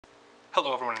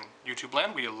Hello everyone in YouTube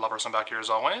land, we love our son back here as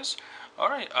always.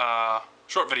 Alright,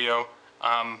 short video.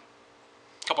 A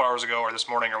couple hours ago, or this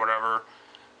morning or whatever,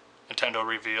 Nintendo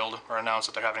revealed or announced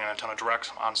that they're having a Nintendo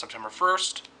Direct on September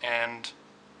 1st, and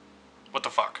what the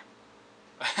fuck?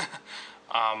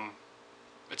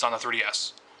 It's on the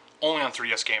 3DS. Only on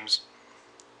 3DS games.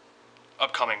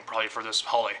 Upcoming, probably for this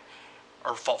holiday.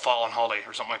 Or fall and holiday,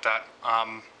 or something like that.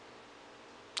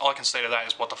 All I can say to that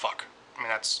is, what the fuck? I mean,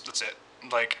 that's it.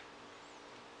 Like,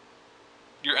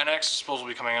 your NX is supposed to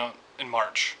be coming out in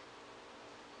March.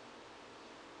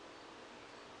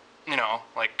 You know,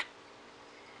 like,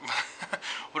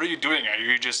 what are you doing? Are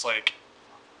you just, like,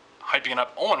 hyping it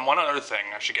up? Oh, and one other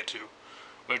thing I should get to,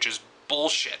 which is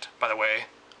bullshit, by the way.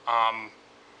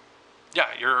 Yeah,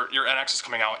 your NX is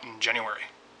coming out in January.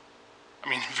 I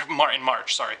mean, in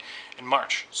March, sorry. In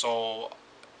March. So,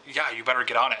 yeah, you better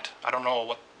get on it. I don't know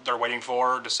what they're waiting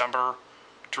for, December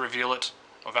to reveal it,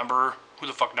 November, who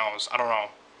the fuck knows? I don't know.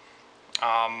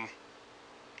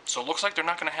 So it looks like they're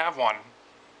not going to have one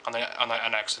on the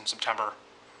NX in September,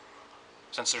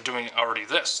 since they're doing already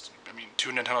this. I mean, 2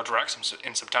 Nintendo Directs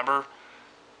in September,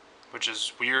 which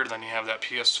is weird. Then you have that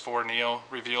PS4 Neo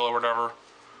reveal or whatever.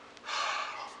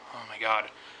 Oh my god.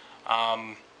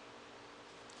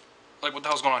 Like, what the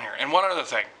hell's going on here? And one other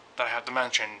thing that I have to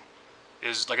mention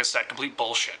is, like I said, complete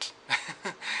bullshit.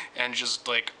 And just,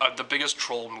 like, the biggest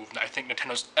troll move I think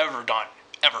Nintendo's ever done.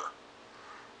 Ever.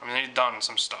 I mean, they've done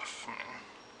some stuff. I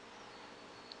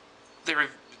mean,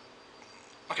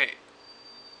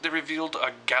 they revealed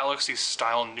a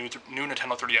Galaxy-style new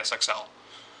Nintendo 3DS XL,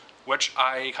 which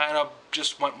I kind of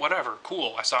just went, whatever,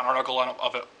 cool. I saw an article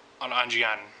of it on IGN.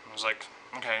 I was like,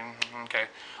 okay,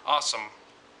 awesome.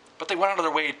 But they went out of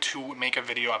their way to make a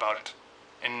video about it,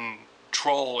 and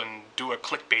troll and do a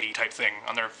clickbaity type thing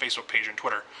on their Facebook page and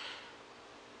Twitter.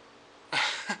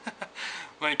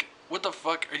 Like, what the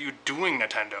fuck are you doing,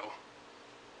 Nintendo?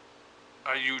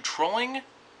 Are you trolling?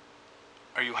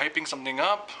 Are you hyping something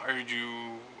up? Are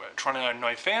you trying to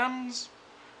annoy fans?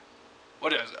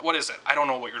 What is it? I don't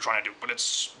know what you're trying to do, but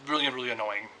it's really, really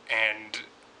annoying, and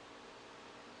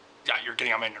yeah, you're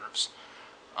getting on my nerves.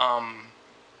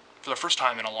 For the first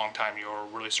time in a long time, you're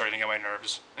really starting to get on my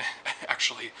nerves,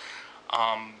 actually.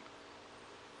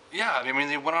 Yeah, I mean,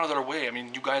 they went out of their way. I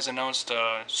mean, you guys announced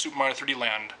Super Mario 3D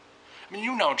Land. I mean,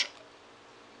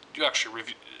 you actually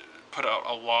put out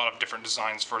a lot of different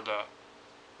designs for the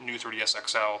new 3DS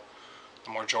XL,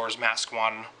 the Majora's Mask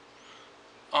one.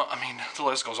 I mean, the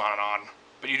list goes on and on.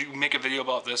 But you do make a video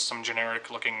about this, some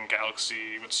generic-looking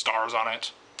galaxy with stars on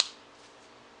it.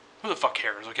 Who the fuck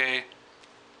cares, okay?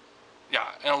 Yeah,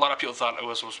 and a lot of people thought it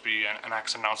was supposed to be an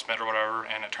X announcement or whatever,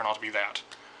 and it turned out to be that.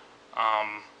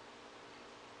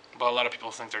 But a lot of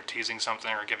people think they're teasing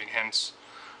something or giving hints.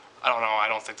 I don't know, I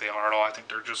don't think they are at all. I think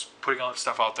they're just putting all that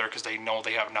stuff out there because they know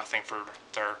they have nothing for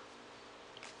their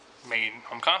main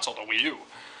home console, the Wii U.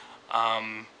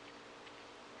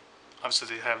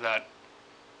 Obviously they have that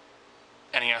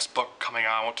NES book coming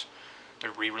out.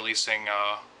 They're re-releasing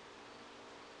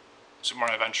Super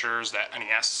Mario Adventures, that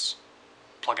NES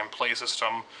plug-and-play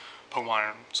system.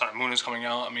 Pokemon Sun and Moon is coming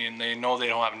out. I mean, they know they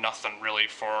don't have nothing really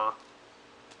for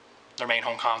their main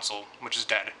home console, which is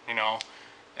dead, you know?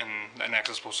 And the NX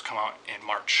is supposed to come out in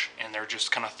March, and they're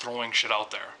just kind of throwing shit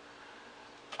out there.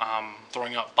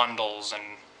 Throwing out bundles and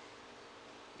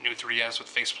new 3DS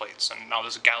with faceplates, and now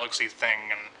this Galaxy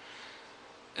thing, and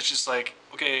it's just like,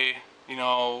 okay, you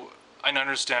know, I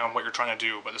understand what you're trying to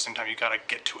do, but at the same time, you gotta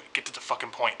get to it. Get to the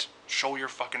fucking point. Show your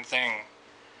fucking thing.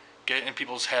 Get it in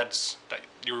people's heads that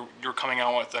you're coming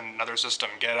out with another system.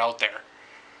 Get it out there.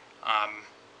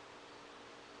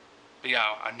 But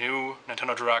yeah, a new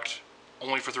Nintendo Direct,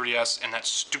 only for 3DS, and that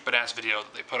stupid-ass video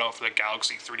that they put out for the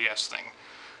Galaxy 3DS thing.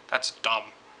 That's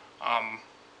dumb. I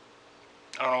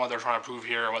don't know what they're trying to prove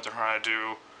here or what they're trying to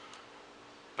do.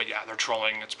 But yeah, they're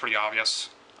trolling. It's pretty obvious.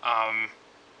 I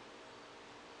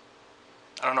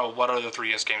don't know what other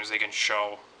 3DS games they can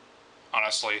show,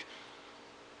 honestly.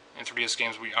 In 3DS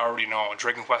games, we already know. A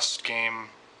Dragon Quest game,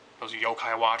 those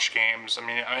Yokai Watch games. I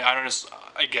mean,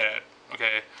 I get it,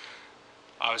 okay?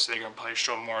 Obviously, they're going to probably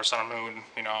show more Sun and Moon,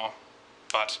 you know.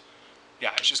 But,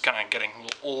 yeah, it's just kind of getting a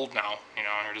little old now, you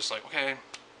know. And you're just like, okay,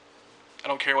 I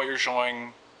don't care what you're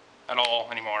showing at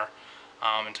all anymore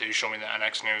until you show me the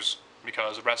NX news.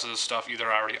 Because the rest of this stuff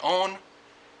either I already own,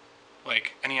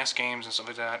 like NES games and stuff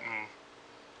like that, and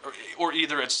or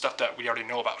either it's stuff that we already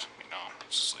know about, you know.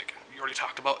 It's just like, you already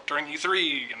talked about during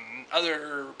E3 and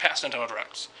other past Nintendo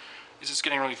Directs. It's just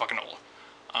getting really fucking old.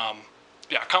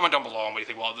 Yeah, comment down below on what you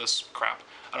think about this crap.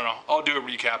 I don't know. I'll do a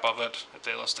recap of it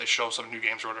unless they show some new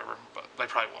games or whatever, but they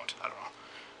probably won't. I don't know.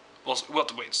 we'll have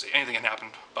to wait and see. Anything can happen,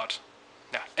 but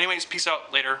yeah. Anyways, peace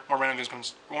out. Later. More random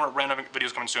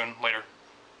videos coming soon. Later.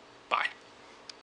 Bye.